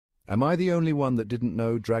Am I the only one that didn't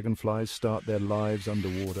know dragonflies start their lives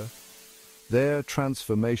underwater? Their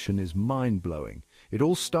transformation is mind-blowing. It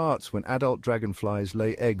all starts when adult dragonflies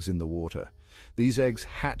lay eggs in the water. These eggs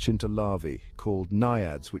hatch into larvae, called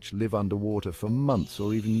naiads, which live underwater for months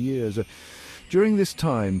or even years. During this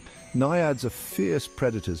time, naiads are fierce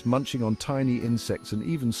predators, munching on tiny insects and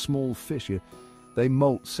even small fish. They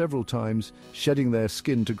molt several times, shedding their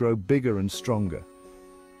skin to grow bigger and stronger.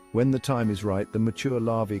 When the time is right, the mature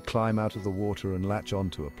larvae climb out of the water and latch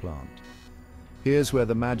onto a plant. Here's where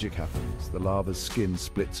the magic happens. The larva's skin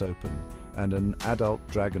splits open, and an adult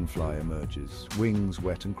dragonfly emerges, wings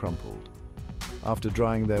wet and crumpled. After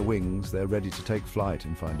drying their wings, they're ready to take flight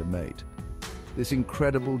and find a mate. This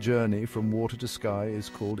incredible journey from water to sky is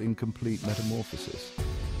called incomplete metamorphosis.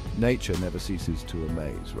 Nature never ceases to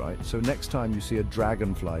amaze, right? So next time you see a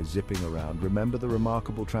dragonfly zipping around, remember the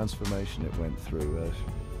remarkable transformation it went through.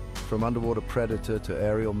 From underwater predator to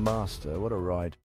aerial master, what a ride.